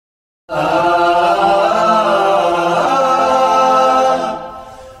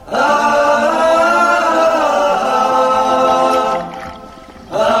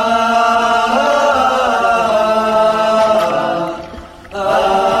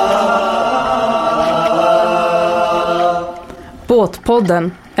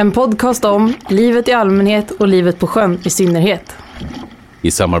Båtpodden, en podcast om livet i allmänhet och livet på sjön i synnerhet.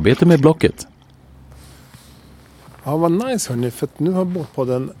 I samarbete med Blocket. Ja, vad nice hörni, för att nu har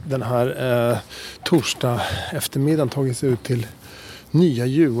Båtpodden den här torsdag eftermiddagen tagit sig ut till nya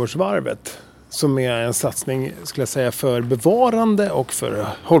Djurgårdsvarvet. Som är en satsning, skulle jag säga, för bevarande och för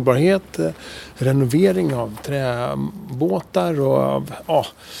hållbarhet, renovering av träbåtar och av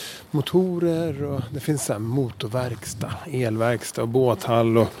motorer, och det finns så här motorverkstad, elverkstad och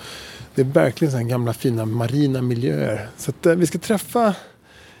båthall, och det är verkligen så här gamla fina marina miljöer. Så att, vi ska träffa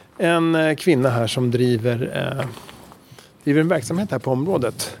en kvinna här som driver en verksamhet här på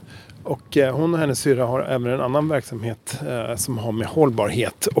området, och hon och hennes syra har även en annan verksamhet som har med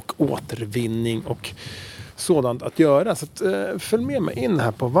hållbarhet och återvinning och sådant att göra. Så att, följ med mig in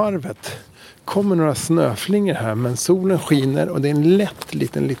här på varvet. Kommer några snöflingor här, men solen skiner och det är en lätt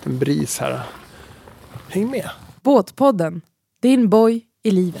liten bris här. Häng med. Båtpodden, din boj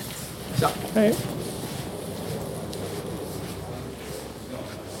i livet. Ja, hej.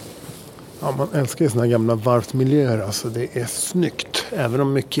 Ja, man älskar ju såna här gamla varvsmiljöer. Alltså det är snyggt. Även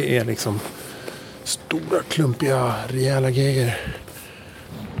om mycket är liksom stora, klumpiga, rejäla grejer.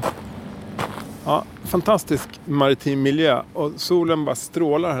 Ja, fantastisk maritim miljö. Och solen bara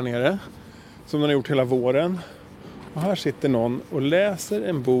strålar här nere. Som den har gjort hela våren. Och här sitter någon och läser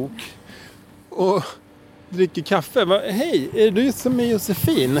en bok. Och dricker kaffe. Hej, är du som är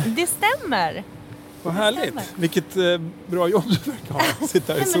Josefin? Det stämmer. Vad härligt. Vilket bra jobb du verkar ha.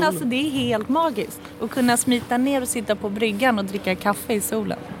 Sitta i solen. Men alltså det är helt magiskt. Att kunna smita ner och sitta på bryggan och dricka kaffe i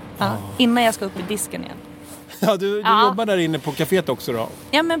solen. Ja, innan jag ska upp i disken igen. Ja, du jobbar där inne på kaféet också då?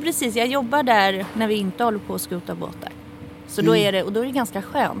 Ja, men precis. Jag jobbar där när vi inte håller på att skuta båtar. Så då är det ganska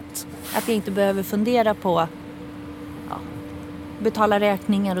skönt att jag inte behöver fundera på betala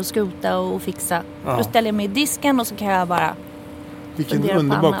räkningar och skuta och fixa. Ja. Då ställer jag mig i disken och så kan jag bara vilken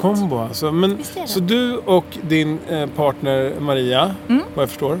underbar kombo alltså. Men, så du och din partner Maria, vad jag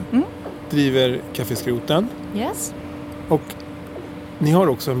förstår, driver Kaffeskroten. Yes. Och ni har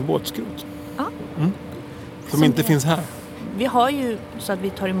också en båtskrot. Ja. Som inte finns här. Vi har ju så att vi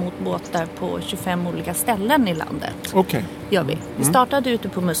tar emot båtar på 25 olika ställen i landet. Okej. Gör vi. Vi startade ute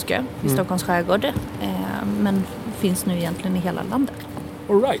på Muskö i Stockholms skärgård. Men finns nu egentligen i hela landet.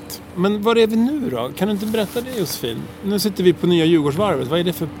 All right. Men var är vi nu då? Kan du inte berätta det, Josefin? Nu sitter vi på nya Djurgårdsvarvet. Vad är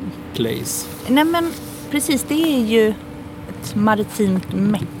det för place? Nej men precis, det är ju ett maritimt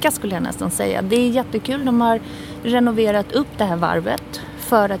mecka skulle jag nästan säga. Det är jättekul. De har renoverat upp det här varvet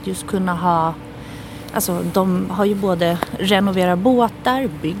för att just kunna ha... Alltså de har ju både renoverat båtar,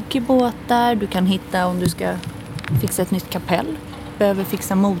 bygger båtar. Du kan hitta om du ska fixa ett nytt kapell. Behöver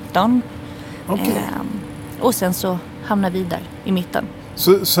fixa motorn. Okay. Och sen så hamnar vi där i mitten.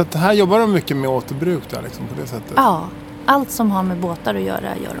 Så att här jobbar de mycket med återbruk där liksom på det sättet? Ja, allt som har med båtar att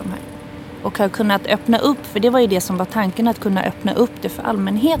göra gör de här. Och har kunnat öppna upp, för det var ju det som var tanken, att kunna öppna upp det för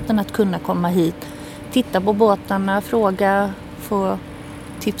allmänheten, att kunna komma hit, titta på båtarna, fråga, få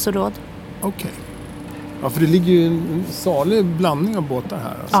tips och råd. Okej. Ja, för det ligger ju en salig blandning av båtar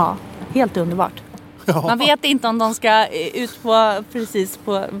här. Alltså. Ja, helt underbart. Ja. Man vet inte om de ska ut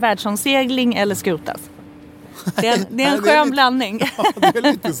på världsomsegling eller skrotas. Det är en skön blandning. Ja, det är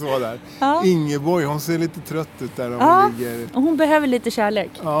lite så där. Ja. Ingeborg, hon ser lite trött ut där. Hon ligger... och hon behöver lite kärlek.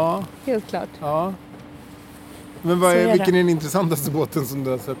 Ja. Helt klart. Ja. Men vilken är den intressantaste båten som du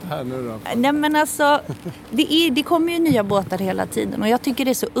har sett här nu då? Nej men alltså, det kommer ju nya båtar hela tiden. Och jag tycker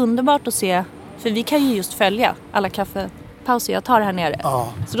det är så underbart att se. För vi kan ju just följa alla kaffepauser jag tar här nere.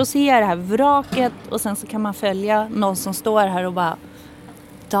 Ja. Så då ser jag det här vraket och sen så kan man följa någon som står här och bara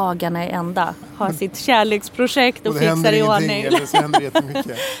dagarna i ända har sitt kärleksprojekt och fixar i ordning. Eller så händer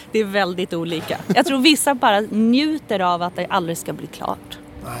jättemycket. Det är väldigt olika. Jag tror vissa bara njuter av att det aldrig ska bli klart.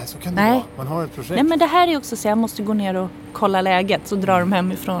 Nej, så kan det vara. Man har ett projekt. Nej, men det här är också så jag måste gå ner och kolla läget, så drar de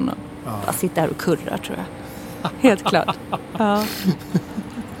hemifrån och bara sitter här och kurrar, tror jag. Helt klart. Ja.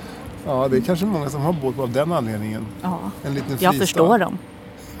 Ja, det är kanske många som har båt av den anledningen. Ja, en liten jag förstår dem.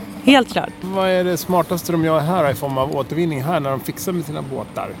 Helt klart. Vad är det smartaste de gör här i form av återvinning här när de fixar med sina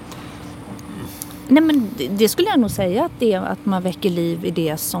båtar? Nej, men det skulle jag nog säga att det är att man väcker liv i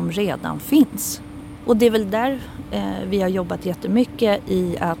det som redan finns. Och det är väl där vi har jobbat jättemycket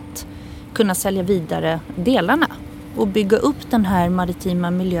i att kunna sälja vidare delarna. Och bygga upp den här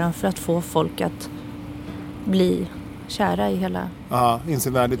maritima miljön för att få folk att bli kära i hela... Ja,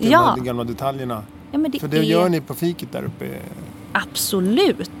 inser värdet i de gamla detaljerna. Ja, men för det gör ni på fiket där uppe.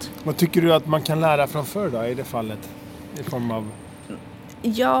 Absolut. Vad tycker du att man kan lära från förr då, i det fallet? I form av...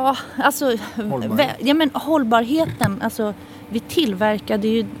 Ja, alltså... Hållbarheten. Alltså, vi tillverkade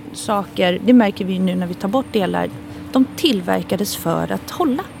ju saker, det märker vi nu när vi tar bort delar. De tillverkades för att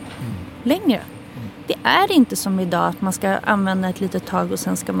hålla längre. Det är inte som idag att man ska använda ett litet tag och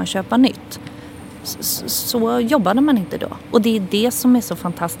sen ska man köpa nytt. Så jobbade man inte då. Och det är det som är så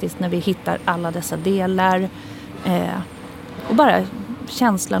fantastiskt när vi hittar alla dessa delar. Och bara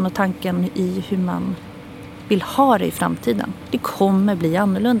känslan och tanken i hur man vill ha det i framtiden. Det kommer bli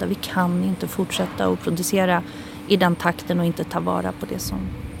annorlunda. Vi kan inte fortsätta att producera i den takten och inte ta vara på det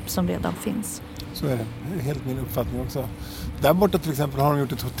som redan finns. Så är det. Det är helt min uppfattning också. Där borta till exempel har de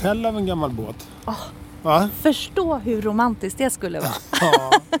gjort ett hotell av en gammal båt. Förstå hur romantiskt det skulle vara.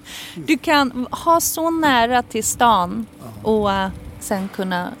 Ja. Du kan ha så nära till stan och sen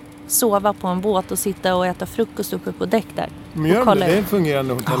kunna sova på en båt och sitta och äta frukost uppe på däck där. Men gör det är en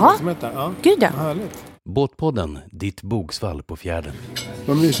fungerande hotellverksamhet där. Ja. Gud ja. Härligt. Båtpodden, ditt bogsvall på fjärden.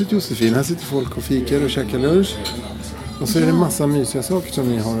 Vad mysigt, Josefin. Här sitter folk och fikar och käkar lunch. Och så är det en massa mysiga saker som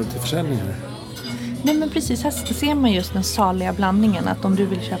ni har till försäljning här. Nej, men precis, här ser man just den saliga blandningen. Att om du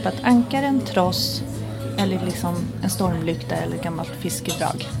vill köpa ett ankare, en tross eller liksom en stormlykta eller ett gammalt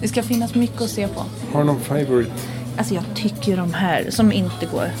fiskedrag. Det ska finnas mycket att se på. Har du någon favorite? Alltså jag tycker de här som inte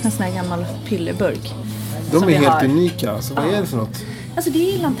går. En sån här gammal pillerburk. De är helt unika. Alltså, vad är det för något? Alltså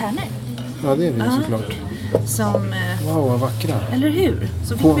det är lanterner. Ja, det är det såklart. Som... Wow, vad vackra. Eller hur?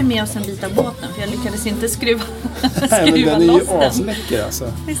 Så fick vi med oss en bit av båten. För jag lyckades inte skruva Nej, men den är loss ju asläcker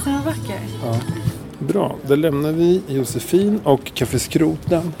alltså. Visst är den vacker? Ja. Bra, då lämnar vi Josefin och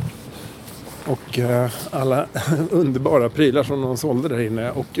kaffeskroten. Och alla underbara prylar som de sålde där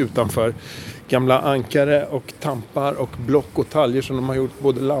inne och utanför. Gamla ankare och tampar och block och taljer som de har gjort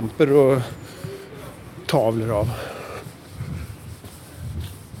både lampor och tavlor av.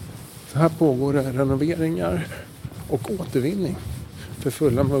 Så här pågår det renoveringar och återvinning för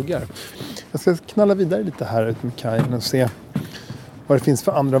fulla muggar. Jag ska knalla vidare lite här ut med kajen och se vad det finns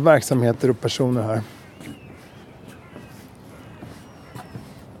för andra verksamheter och personer här.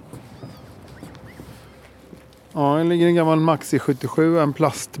 Ja, det ligger en gammal Maxi 77, en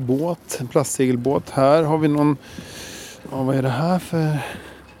plastbåt, en plastsegelbåt. Här har vi någon, vad är det här för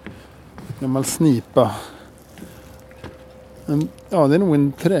gammal snipa? Det är nog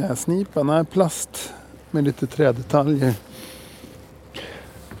en träsnipa, nej plast med lite trädetaljer.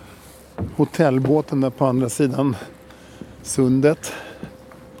 Hotellbåten där på andra sidan sundet.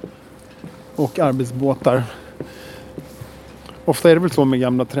 Och arbetsbåtar. Ofta är det väl så med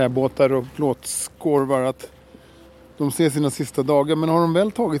gamla träbåtar och plåtskorvar att de ser sina sista dagar. Men har de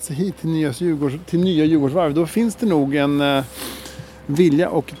väl tagit sig hit till nya Djurgårdsvarv, då finns det nog en vilja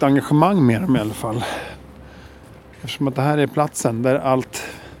och ett engagemang med dem i alla fall. Eftersom att det här är platsen där allt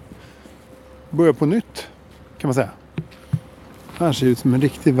börjar på nytt, kan man säga. Här ser det ut som en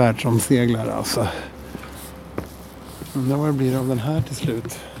riktig världsomseglare alltså. Undrar vad det blir av den här till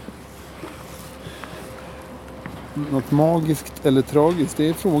slut. Något magiskt eller tragiskt, det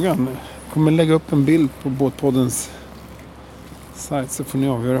är frågan. Jag kommer lägga upp en bild på Båtpoddens sajt så får ni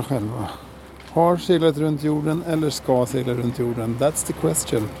avgöra själva. Har seglat runt jorden eller ska segla runt jorden? That's the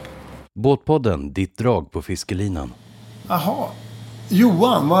question. Båtpodden, ditt drag på fiskelinan. Aha.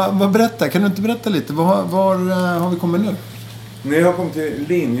 Johan, vad berättar? Kan du inte berätta lite? Var har vi kommit nu? Ni har kommit till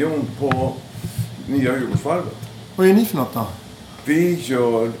linjon på nya Djurgårdsvarvet. Vad är ni för något då? Vi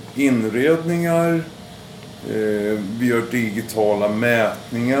gör inredningar, vi gör digitala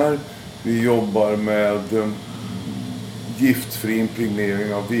mätningar, vi jobbar med giftfri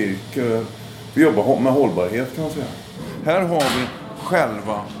impregnering av virke. Vi jobbar med hållbarhet kan man säga. Här har vi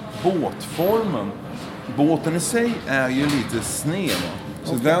själva båtformen. Båten i sig är ju lite sned.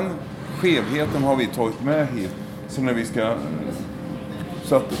 Så den skevheten har vi tagit med hit. Så när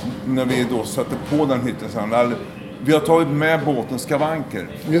vi då sätter på den hytten sen. Vi har tagit med båtens skavanker.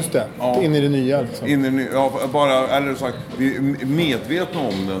 Just det, ja. In i det nya liksom. Vi är medvetna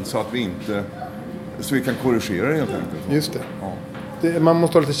om den så att så vi kan korrigera det helt enkelt. Just det. Man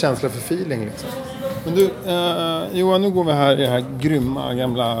måste ha lite känsla för feeling liksom. Men du, Johan, nu går vi här i det här grymma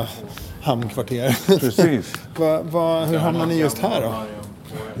gamla hamnkvarteret. Precis. Hur hamnar ni just här då?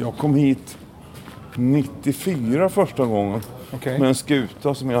 Jag kom hit 94 första gången. Okay. Med en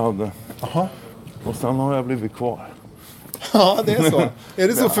skuta som jag hade. Aha. Och sen har jag blivit kvar. Ja, det är så. Är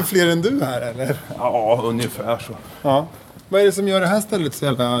det så för fler än du här eller? Ja, ungefär så. Ja. Vad är det som gör det här stället så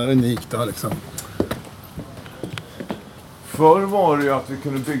jävla unikt då liksom? Förr var det ju att vi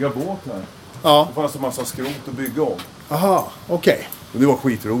kunde bygga båt här. Ja. Det fanns en massa skrot att bygga om. Aha, okej. Och det var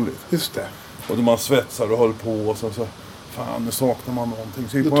skitroligt. Just det. Och då man svetsade och höll på och så fan, nu saknar man någonting.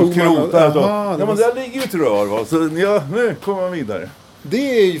 Så gick Då man och tog man- skrotade. Aha, Ja, men där ligger ju ett rör, va. Så ja, nu kommer man vidare.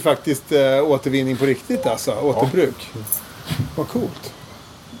 Det är ju faktiskt återvinning på riktigt alltså. Återbruk. Vad coolt.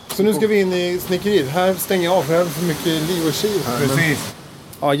 Så nu ska vi in i snickeriet. Här stänger jag av för här är för mycket liv och kiv. Precis.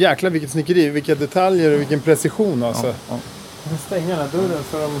 Ja, jäklar vilket snickeri. Vilka detaljer och vilken precision alltså. Ja. Jag ska stänga den här dörren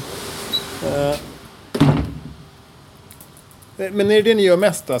för de... Men är det ni gör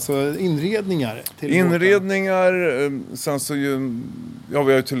mest alltså? Inredningar? Till Inredningar, sen så ju... Ja,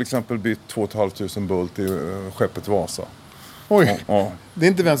 vi har ju till exempel bytt 2 500 bult i skeppet Vasa. Oj, Ja. det är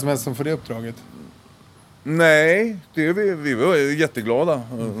inte vem som helst som får det uppdraget. Nej, det är vi var jätteglada.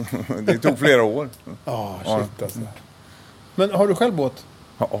 Det tog flera år. Shit alltså. Men har du själv båt?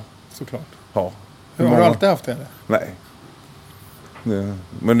 Ja. Såklart. Ja. Har du alltid haft det eller? Nej.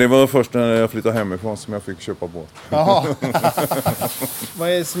 Men det var först när jag flyttade hemifrån som jag fick köpa båt. Jaha. Vad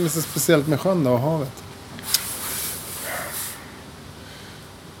är det som är så speciellt med sjön då och havet?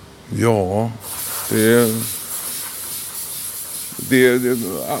 Ja,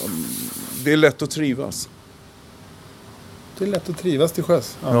 det är lätt att trivas. Det är lätt att trivas till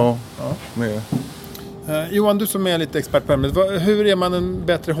sjöss. Ja. Med. Johan, du som är lite expert på ämnet. Hur är man en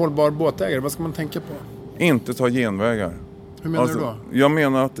bättre hållbar båtägare? Vad ska man tänka på? Inte ta genvägar. Hur menar du då? Jag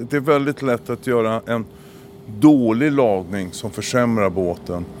menar att det är väldigt lätt att göra en dålig lagning som försämrar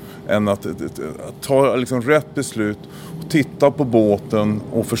båten än att ta liksom rätt beslut och titta på båten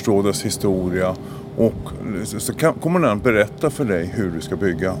och förstå dess historia och så kommer den berätta för dig hur du ska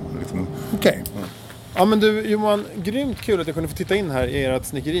bygga. Liksom. Okej. Ja men du Johan, grymt kul att jag kunde få titta in här i ert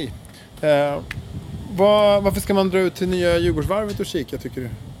snickeri. Varför ska man dra ut till nya Djurgårdsvarvet och kika tycker du?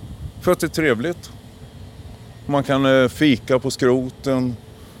 För att det är trevligt. Man kan fika på skroten,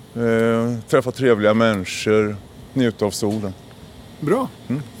 träffa trevliga människor, njuta av solen. Bra,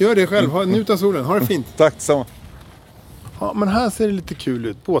 gör det själv. Njut av solen, ha det fint. Tack så. Ja, men här ser det lite kul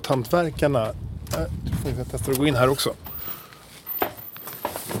ut. Båthantverkarna. Jag får testa att gå in här också.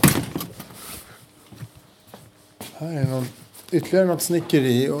 Här är ytterligare något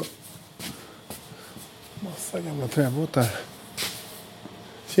snickeri och massa gamla träbåtar.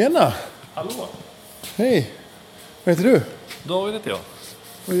 Tjena! Hallå, Hej! Vad heter du? David heter jag.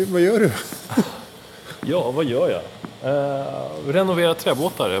 Vad gör du? Ja, vad gör jag? Renovera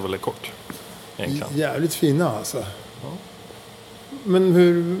träbåtar är väl kort, egentligen. Jävligt fina alltså. Men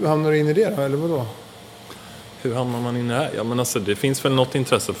hur hamnar du in i det då, eller vadå? Hur hamnar man in i det här? Ja, men alltså, det finns väl något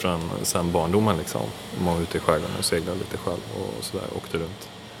intresse för en sen barndomen liksom. Man var ute i skärgården och seglade lite själv och sådär, åkte runt.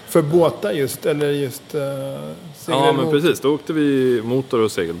 För båtar just, eller just Ja, men precis. Då åkte vi motor-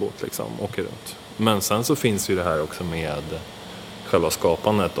 och segelbåt liksom, åker runt. Men sen så finns ju det här också med själva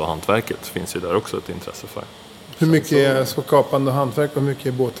skapandet och hantverket. Finns ju där också ett intresse för. Hur mycket är skapande och hantverk och hur mycket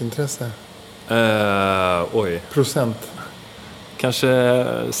är båtintresse? Procent? Kanske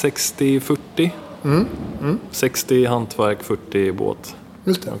 60-40. 60 hantverk, 40 båt.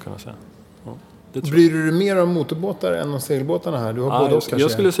 Just det. Man kan säga. Ja, det tror Bryr du dig mer om motorbåtar än om segelbåtarna här? Du har både och kanske?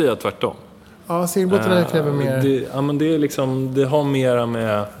 jag skulle säga tvärtom. Ja, segelbåtarna kräver mer... Men det är liksom, det har mera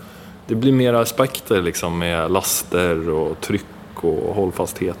med... Det blir mer aspekter liksom med laster och tryck och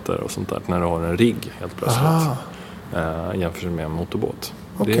hållfastigheter och sånt där när du har en rigg helt plötsligt. Jämfört med en motorbåt.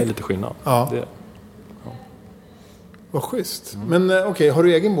 Okay. Det är lite skillnad. Ja. Vad schysst. Men har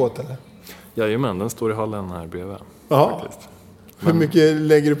du egen båt eller? Jajamän, den står i hallen här bredvid. Ja. Faktiskt. Hur mycket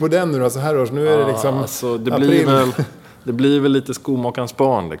lägger du på den nu då? Så här års? Nu är det liksom alltså, april. Det blir väl lite skomakarens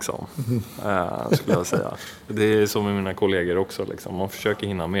barn liksom. Skulle jag säga. Det är som med mina kollegor också liksom. Man försöker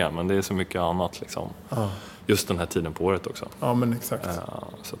hinna med, men det är så mycket annat liksom. Just den här tiden på året också. Ja, men exakt.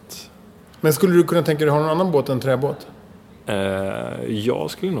 Så att... Men skulle du kunna tänka dig ha någon annan båt än träbåt?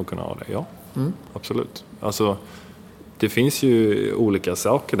 Jag skulle nog kunna ha det, ja. Absolut. Alltså, det finns ju olika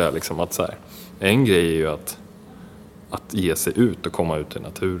saker där liksom. Att så här, en grej är ju att ge sig ut och komma ut i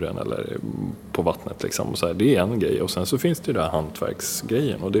naturen eller på vattnet liksom. Och så här, det är en grej. Och sen så finns det ju där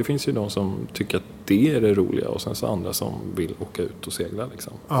hantverksgrejen. Och det finns ju de som tycker att det är det roliga. Och sen så andra som vill åka ut och segla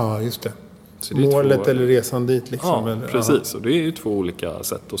liksom. Ja, just det. Så det målet eller resan dit liksom. Ja, eller, precis. Och det är ju två olika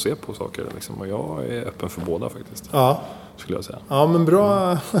sätt att se på saker liksom. Och jag är öppen för båda faktiskt. Ja. Skulle jag säga. Ja, men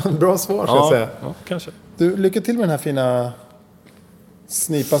bra svar ska jag säga. Ja, kanske. Du, lycka till med den här fina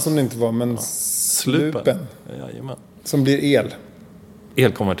snipan som det inte var, men slupen. Jajamän. Som blir el.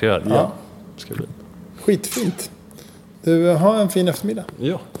 Elkonverterad, ja. Ska bli. Skitfint. Du, har en fin eftermiddag.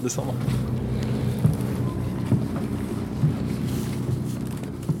 Ja, detsamma.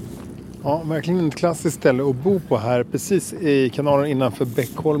 Ja, verkligen ett klassiskt ställe att bo på här. Precis i kanalen innanför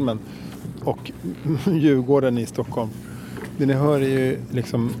Bäckholmen. och Djurgården i Stockholm. Det ni hör är ju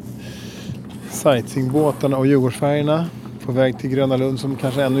liksom sightseeingbåtarna och Djurgårdsfärgerna på väg till Gröna Lund som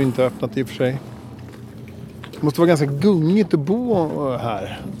kanske ännu inte har öppnat i och för sig. Det måste vara ganska gungigt att bo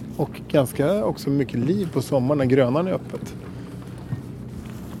här och ganska också mycket liv på sommaren när Grönan är öppet.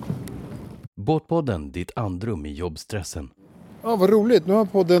 Båtpodden, ditt andrum i jobbstressen. Ja, vad roligt. Nu har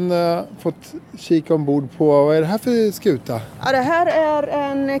podden fått kika ombord på, vad är det här för skuta? Ja, det här är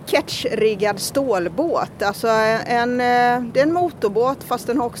en catchriggad stålbåt. Alltså det är en motorbåt fast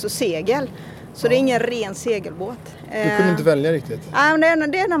den har också segel. Så det är ingen ren segelbåt. Du kunde inte välja riktigt? Nej,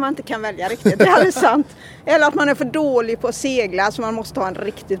 men det är när man inte kan välja riktigt, det är alldeles sant. Eller att man är för dålig på att segla så man måste ha en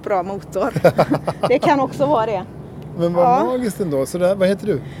riktigt bra motor. Det kan också vara det. Men vad magiskt ändå. Så där, vad heter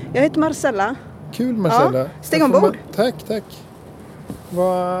du? Jag heter Marcella. Kul Marcella. Ja, steg ombord. Tack.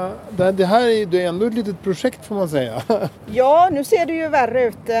 Det här är ju ändå ett litet projekt får man säga. Ja, nu ser det ju värre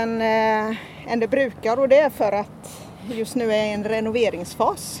ut än det brukar och det är för att just nu är en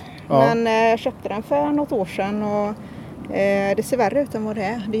renoveringsfas. Ja. Men jag köpte den för något år sedan och det ser värre ut än vad det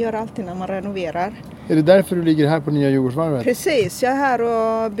är. Det gör alltid när man renoverar. Är det därför du ligger här på nya Djurgårdsvarvet? Precis, jag är här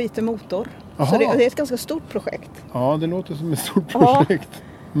och byter motor. Aha. Så det är ett ganska stort projekt. Ja, det låter som ett stort projekt. Ja.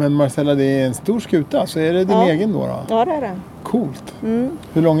 Men Marcella, det är en stor skuta, så är det din egen då? Ja, det är det. Coolt. Mm.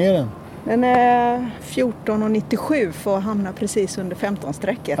 Hur lång är den? Den är 14,97 för att hamna precis under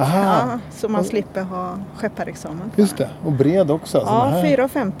 15-strecket. Ja, så man slipper ha skepparexamen. Just det, och bred också. Ja,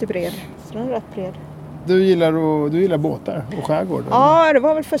 4,50 bred. Så den är rätt bred. Du gillar båtar och skärgård? Ja, eller? Det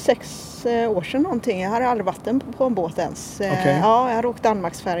var väl för 6 år sedan någonting. Jag hade aldrig vatten på en båt ens. Okay. Ja, jag hade åkt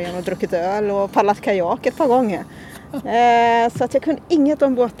Danmarksfärjan och druckit öl och paddlat kajak ett par gånger. Så att jag kunde inget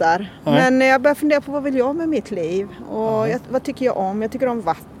om båtar. Nej. Men jag började fundera på vad vill jag med mitt liv. Och vad tycker jag om? Jag tycker om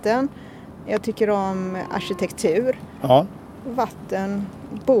vatten. Jag tycker om arkitektur. Ja. Vatten.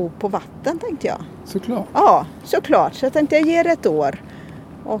 Bo på vatten tänkte jag. Såklart. Ja, såklart. Så jag tänkte jag ger det ett år.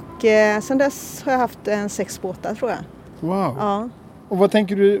 Och sen dess har jag haft 6 båtar tror jag. Wow. Ja. Och vad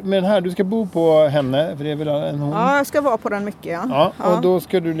tänker du med den här? Du ska bo på henne, för det är väl en hon? Ja, jag ska vara på den mycket, ja. Och då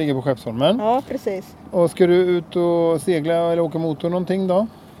ska du ligga på Skeppsholmen? Ja, precis. Och ska du ut och segla eller åka motor någonting då?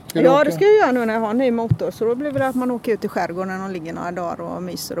 Det ska jag göra nu när jag har en ny motor. Så då blir det att man åker ut i skärgården och ligger några dagar och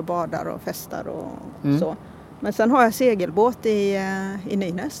myser och badar och festar och så. Men sen har jag segelbåt i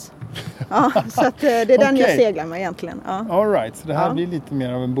Nynäs. Ja, så att det är den jag seglar med egentligen. Ja. All right, så det här blir lite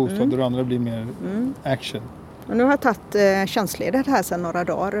mer av en bostad och det andra blir mer action. Och nu har jag tagit tjänstledigt här sedan några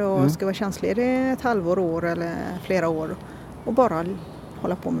dagar och ska vara tjänstledig ett halvår, år eller flera år och bara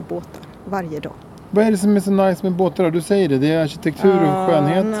hålla på med båtar varje dag. Vad är det som är så nice med båtar då? Du säger det är arkitektur och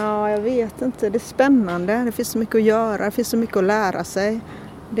skönhet. Ja, jag vet inte. Det är spännande. Det finns så mycket att göra. Det finns så mycket att lära sig.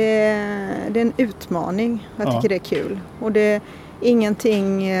 Det är en utmaning. Jag tycker det är kul. Och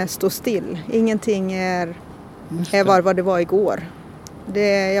ingenting står still. Ingenting är vad det var igår.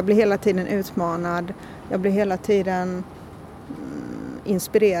 Jag blir hela tiden utmanad. Jag blir hela tiden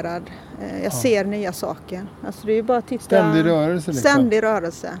inspirerad. Jag ser nya saker. Alltså det är ju bara att titta. Ständig rörelse. Liksom. Ständig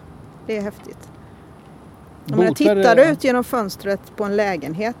rörelse. Det är häftigt. Om jag tittar ut genom fönstret på en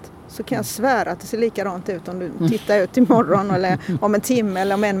lägenhet så kan jag svära att det ser likadant ut om du tittar ut imorgon eller om en timme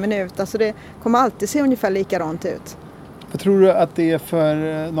eller om 1 minut. Alltså det kommer alltid se ungefär likadant ut. Jag tror att det är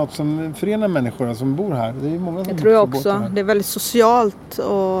för något som förenar människor som bor här. Det är många som jag tror jag också. Det är väldigt socialt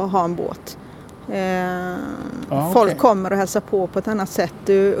att ha en båt. Folk kommer och hälsar på ett annat sätt.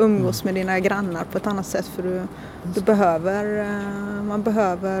 Du umgås med dina grannar på ett annat sätt för man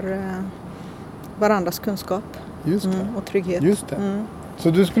behöver varandras kunskap och trygghet. Just det. Så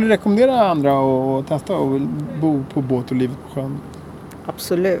du skulle rekommendera andra att testa och bo på båt och livet på sjön?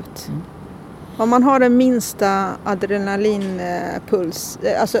 Absolut. Om man har den minsta adrenalinpuls,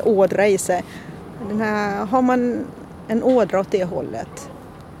 alltså ådra i sig. Har man en ådra åt det hållet,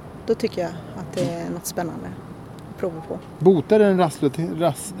 då tycker jag att det är något spännande att prova på. Botar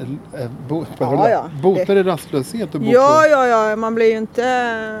det rastlöshet att bo på? Ja. Man blir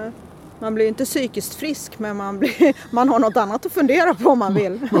ju inte psykiskt frisk, men man har något annat att fundera på om man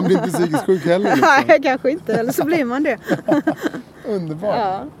vill. Man blir inte psykiskt sjuk heller? Liksom. Nej, kanske inte. Eller så blir man det. Underbart.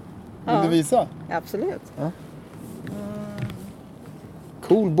 Ja. Vill du visa? Absolut. Ja.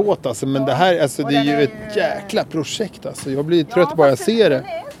 Cool båt alltså, men det här alltså, det är ju ett jäkla projekt alltså. Jag blir trött bara jag ser det.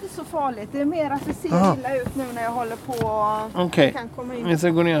 Det är inte så farligt. Det är mer att det ser illa ut nu när jag håller på. Okej, vi ska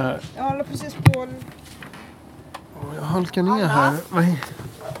gå ner här. Jag håller precis på. Jag halkar ner här.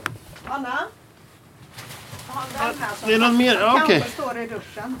 Anna? Det är någon mer? Ja, okej. Står i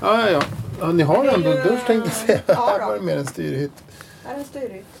duschen. Ja, ni har ändå dusch tänkte jag säga. Här var det mer en styrhytt. Här är en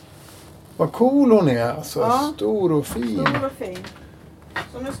styrhytt. Vad cool hon är alltså. Ja. Stor och fin. Stor och fin.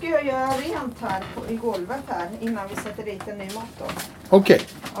 Så nu ska jag göra rent här i golvet här innan vi sätter dit en ny motor. Okej.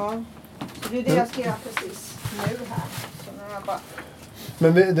 Ja. Så det är det jag ska göra precis nu här. Så nu har jag bara...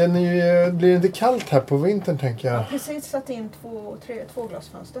 Men den är ju, blir det inte kallt här på vintern tänker jag? Jag har precis satt in två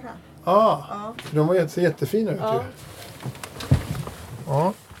glasfönster här. Ja. De var jättefina ut Ja. ju.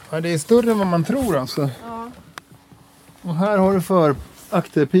 Ja, det är större än vad man tror alltså. Ja. Och här har du för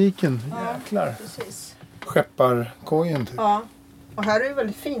akterpiken. Ja, Jäklar. precis. Skepparkojen typ. Ja. Och här är det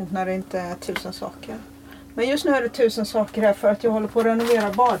väldigt fint när det inte är 1000 saker. Men just nu är det 1000 saker här för att jag håller på att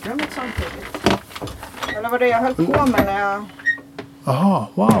renovera badrummet samtidigt. Eller vad det jag höll på med när jag... Aha,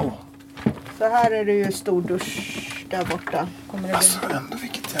 wow. Så här är det ju stor dusch där borta. Kommer det Alltså ändå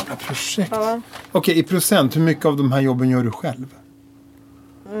vilket jävla projekt. Ja. Okej, i procent, hur mycket av de här jobben gör du själv?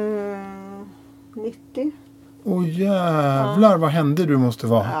 90. Åh jävlar, vad hände du måste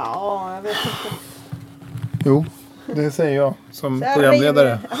vara. Ja, jag vet inte. Jo, det säger jag som Så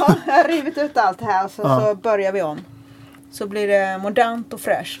programledare. jag har rivit ut allt här så börjar vi om. Så blir det modernt och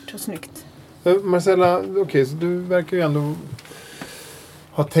fräscht och snyggt. Marcella, okej, så du verkar ju ändå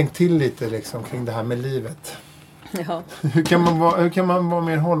ha tänkt till lite liksom kring det här med livet. Ja. Hur kan man vara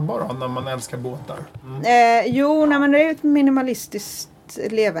mer hållbar då, när man älskar båtar? Men det är ett minimalistiskt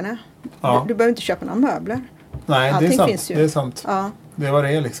levande. Ja. Du behöver inte köpa några möbler. Nej, Allting det är sant. finns ju. Det är sant. Ja. Det är vad det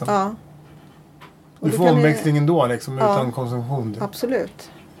är liksom. Ja. Och Du får omväxling ändå liksom, utan konsumtion. Typ.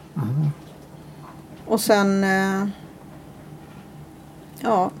 Absolut. Och sen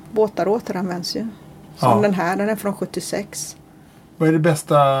båtar återanvänds ju. Som den här, den är från 76. Vad är det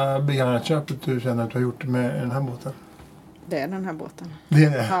bästa begagnatköpet du känner att du har gjort med den här båten? Det är den här båten. Det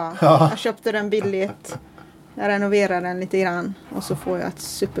är det? Ja. Jag köpte den billigt. Jag renoverar den lite grann. Och så får jag ett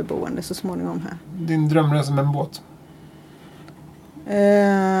superboende så småningom här. Din drömresa med en båt?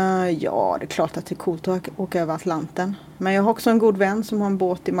 Ja, det är klart att det är coolt att åka över Atlanten. Men jag har också en god vän som har en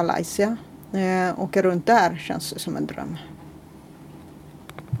båt i Malaysia. Åka runt där känns som en dröm.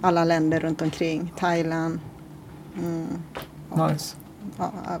 Alla länder runt omkring. Thailand. Nice.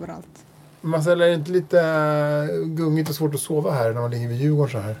 Ja, överallt. Marcella, är det inte lite gungigt och svårt att sova här när man ligger vid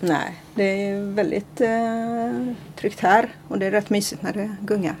Djurgården så här? Nej, det är väldigt tryggt här. Och det är rätt mysigt när det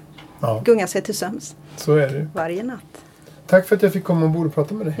gungar. Ja. Gungar sig till sömns. Så är det. Varje natt. Tack för att jag fick komma ombord och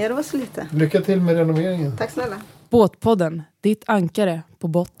prata med dig. Ja, det var så lite. Lycka till med renoveringen. Tack snälla. Båtpodden, ditt ankare på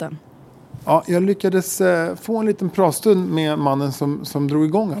botten. Ja, jag lyckades få en liten pratstund med mannen som drog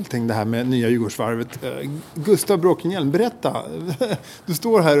igång allting det här med nya Djurgårdsvarvet. Gustav Bråkenhielm, berätta. Du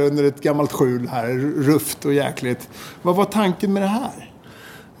står här under ett gammalt skjul här, ruft och jäkligt. Vad var tanken med det här?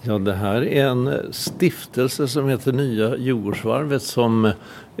 Ja, det här är en stiftelse som heter Nya Djurgårdsvarvet som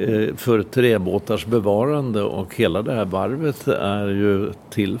för träbåtars bevarande, och hela det här varvet är ju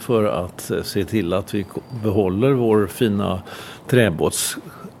till för att se till att vi behåller vår fina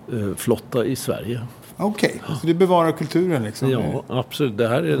träbåtsflotta i Sverige. Okej, så det bevarar kulturen liksom? Ja, absolut. Det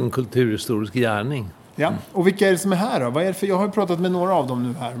här är en kulturhistorisk gärning. Ja, och vilka är det som är här då? Vad är det för? Jag har ju pratat med några av dem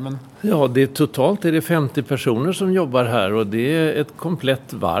nu här. Men... Ja, totalt är det 50 personer som jobbar här, och det är ett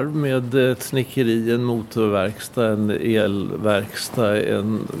komplett varv med ett snickeri, en motorverkstad, en elverkstad,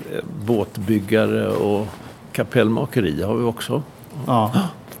 en båtbyggare och kapellmakeri har vi också. Ja.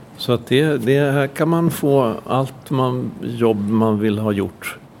 Så att det här kan man få allt jobb man vill ha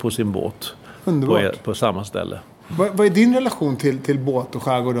gjort på sin båt på samma ställe. Vad är din relation till båt och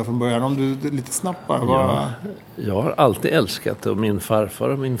skärgård då från början? Om du lite snabbt bara. Ja, jag har alltid älskat det, och min farfar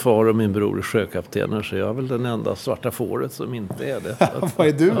och min far och min bror är sjökaptener, så jag är väl den enda svarta fåret som inte är det. Vad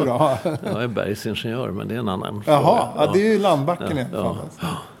är du då? Jag är bergsingenjör, men det är en annan Fråga. Ja, det är ju landbacken i alla fall. Ja,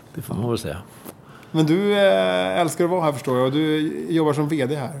 det får man väl säga. Men du älskar att vara här förstår jag, och du jobbar som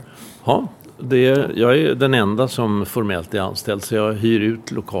vd här. Ja, jag är den enda som formellt är anställd, så jag hyr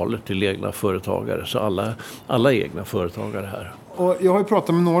ut lokaler till egna företagare, så alla egna företagare här. Och jag har ju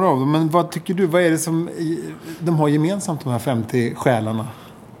pratat med några av dem, men vad tycker du, vad är det som de har gemensamt, de här 50 själarna?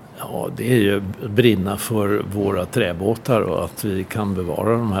 Ja, det är ju brinna för våra träbåtar och att vi kan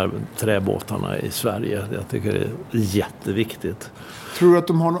bevara de här träbåtarna i Sverige. Jag tycker det är jätteviktigt. Tror du att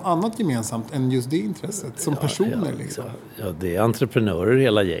de har något annat gemensamt än just det intresset som personer? Liksom? Ja, det är entreprenörer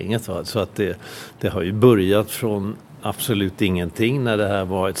hela gänget. Va? Så att det har ju börjat från absolut ingenting när det här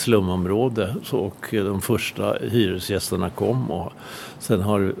var ett slumområde, och de första hyresgästerna kom, och sen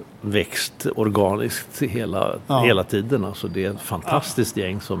har det växt organiskt hela tiden. Alltså det är ett fantastiskt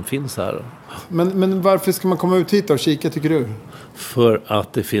gäng som finns här. Men varför ska man komma ut hit och kika, tycker du? För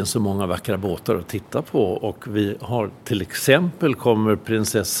att det finns så många vackra båtar att titta på, och vi har till exempel kommer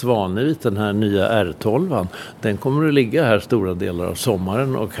Prinsess Svanevit, den här nya R12an. Den kommer att ligga här stora delar av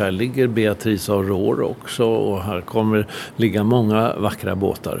sommaren, och här ligger Beatrice Aurore också, och här kommer kommer ligga många vackra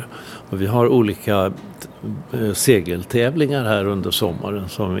båtar. Och vi har olika segeltävlingar här under sommaren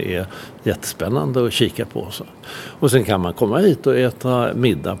som är jättespännande att kika på. Så. Och sen kan man komma hit och äta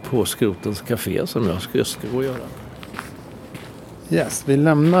middag på Skrotens Café som jag ska gå och göra. Yes, vi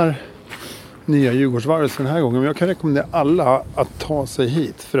lämnar nya Djurgårdsvarvet för den här gången. Men jag kan rekommendera alla att ta sig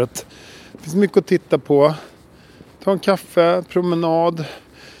hit. För att det finns mycket att titta på. Ta en kaffe, promenad,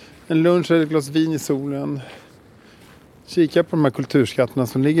 en lunch eller ett glas vin i solen. Kika på de här kulturskatterna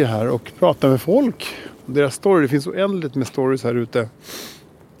som ligger här och prata med folk. Deras story, det finns oändligt med stories här ute.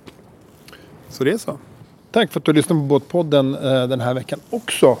 Så det är så. Tack för att du lyssnade på Båtpodden den här veckan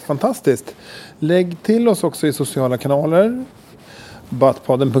också. Fantastiskt. Lägg till oss också i sociala kanaler.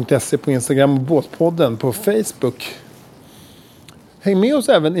 Båtpodden.se på Instagram och Båtpodden på Facebook. Häng med oss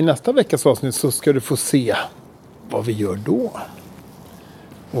även i nästa veckas avsnitt så ska du få se vad vi gör då.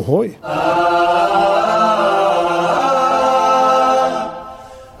 Ohoj!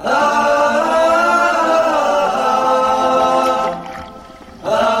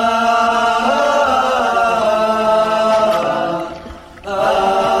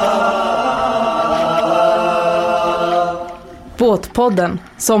 Båtpodden,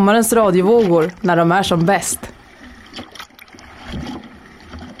 sommarens radiovågor när de är som bäst.